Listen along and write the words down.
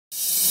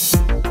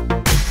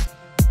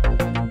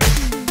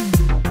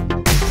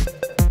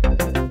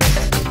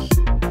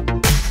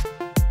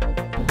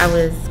I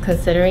was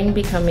considering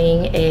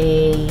becoming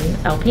a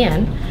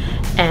LPN,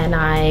 and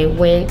I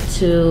went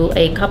to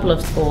a couple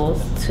of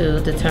schools to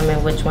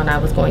determine which one I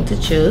was going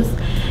to choose.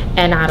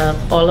 And out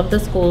of all of the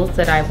schools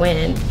that I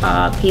went,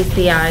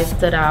 PCI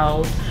stood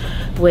out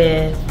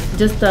with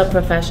just the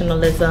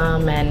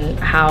professionalism and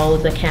how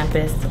the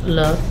campus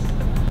looked.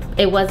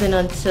 It wasn't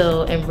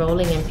until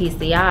enrolling in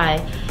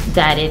PCI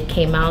that it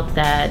came out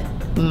that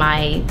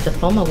my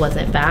diploma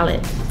wasn't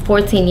valid.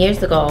 14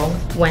 years ago,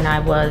 when I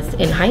was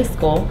in high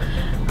school,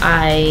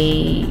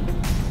 I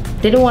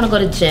didn't want to go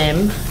to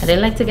gym. I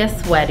didn't like to get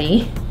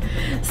sweaty.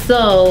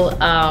 So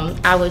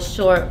I was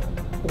short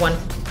one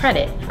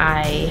credit.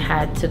 I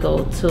had to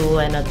go to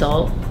an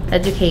adult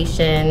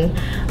education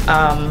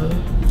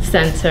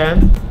center.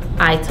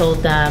 I told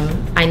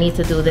them, I need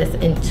to do this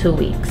in 2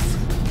 weeks.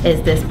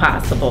 Is this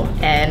possible?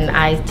 And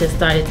I just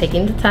started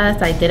taking the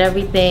test. I did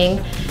everything.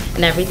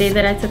 And every day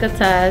that I took a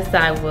test,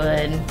 I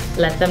would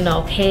let them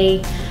know, okay,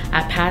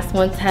 I passed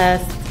one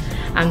test.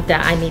 I'm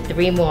done. I need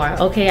 3 more.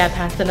 Okay, I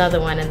passed another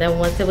one. And then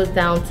once it was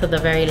down to the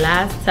very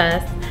last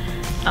test,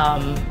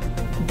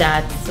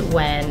 that's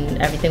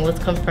when everything was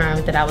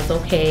confirmed that I was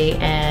okay,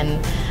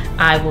 and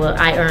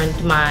I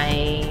earned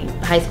my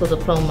high school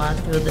diploma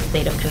through the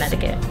state of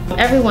Connecticut.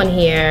 Everyone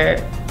here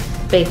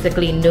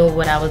basically knew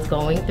what I was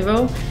going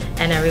through,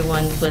 and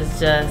everyone was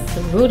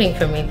just rooting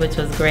for me, which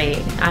was great.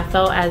 I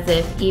felt as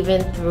if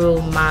even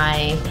through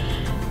my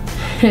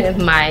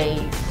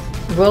my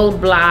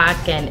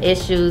roadblock and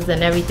issues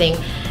and everything,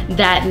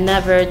 that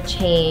never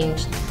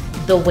changed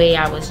the way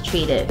I was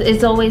treated.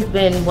 It's always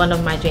been one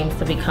of my dreams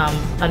to become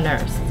a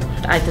nurse.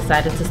 I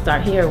decided to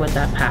start here with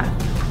that path.